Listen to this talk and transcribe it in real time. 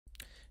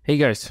Hey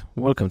guys,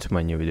 welcome to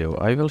my new video.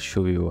 I will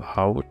show you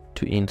how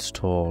to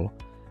install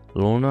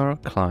Lunar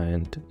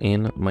Client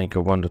in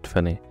Minecraft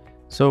 1.20.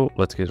 So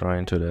let's get right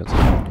into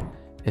that.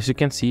 As you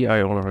can see,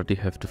 I already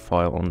have the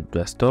file on the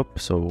desktop.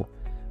 So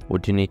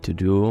what you need to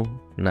do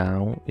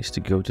now is to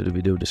go to the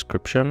video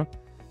description.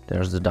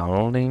 There's the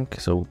download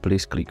link, so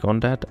please click on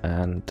that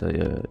and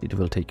it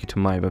will take you to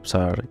my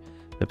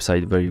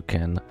website where you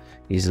can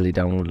easily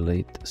download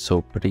it.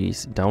 So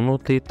please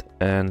download it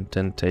and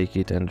then take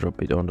it and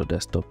drop it on the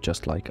desktop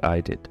just like I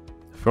did.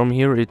 From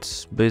here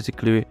it's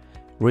basically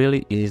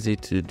really easy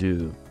to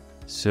do.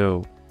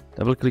 So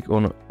double click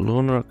on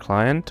Lunar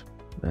Client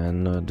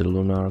and the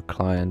Lunar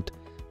Client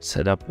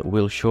setup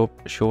will show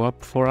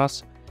up for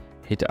us.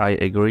 Hit I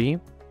agree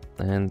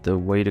and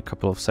wait a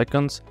couple of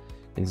seconds.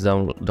 It's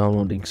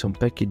downloading some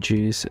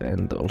packages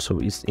and also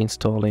is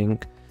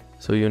installing.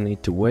 So you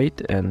need to wait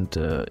and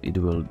it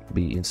will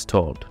be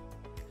installed.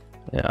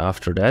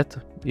 After that,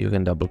 you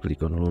can double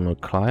click on Lunar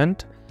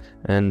Client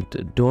and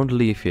don't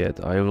leave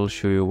yet. I will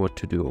show you what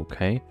to do,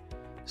 okay?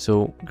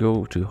 So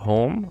go to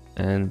home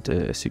and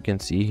as you can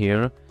see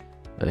here,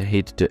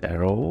 hit the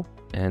arrow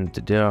and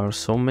there are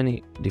so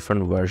many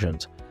different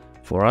versions.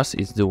 For us,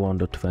 it's the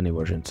 1.20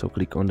 version. So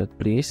click on that,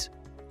 please.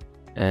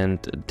 And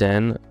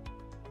then,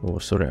 oh,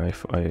 sorry,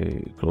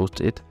 I closed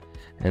it.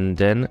 And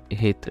then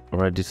hit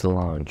ready to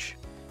launch.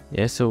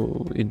 Yeah,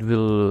 so it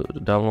will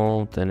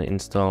download and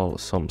install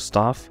some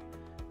stuff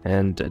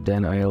and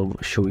then I'll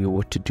show you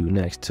what to do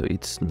next. So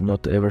it's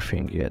not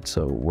everything yet,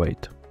 so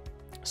wait.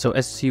 So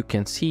as you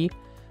can see,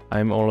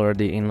 I'm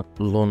already in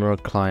Lunar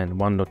Client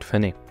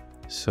 1.20.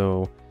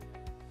 So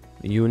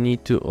you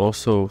need to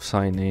also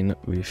sign in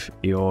with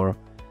your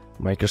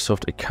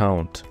Microsoft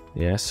account.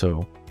 Yeah,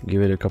 so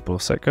give it a couple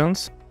of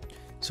seconds.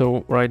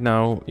 So right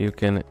now you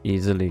can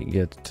easily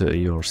get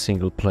your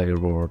single player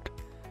world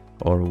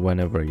or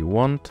whenever you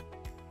want,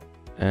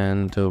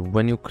 and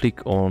when you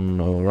click on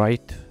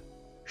right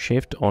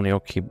shift on your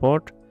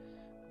keyboard,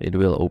 it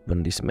will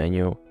open this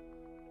menu,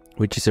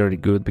 which is really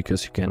good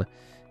because you can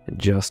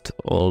adjust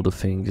all the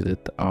things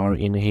that are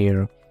in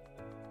here.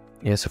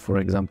 Yes, so for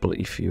example,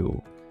 if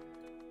you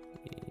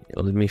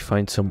let me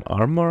find some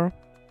armor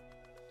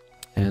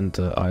and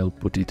I'll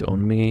put it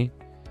on me,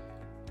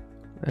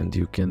 and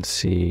you can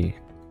see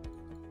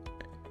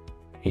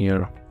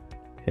here.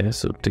 Yeah,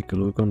 so take a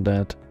look on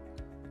that.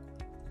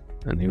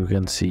 And you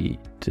can see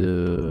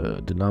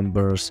the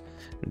numbers,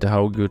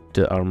 how good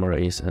the armor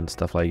is and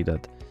stuff like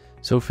that.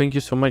 So thank you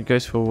so much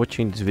guys for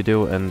watching this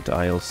video and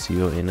I'll see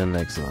you in the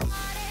next one.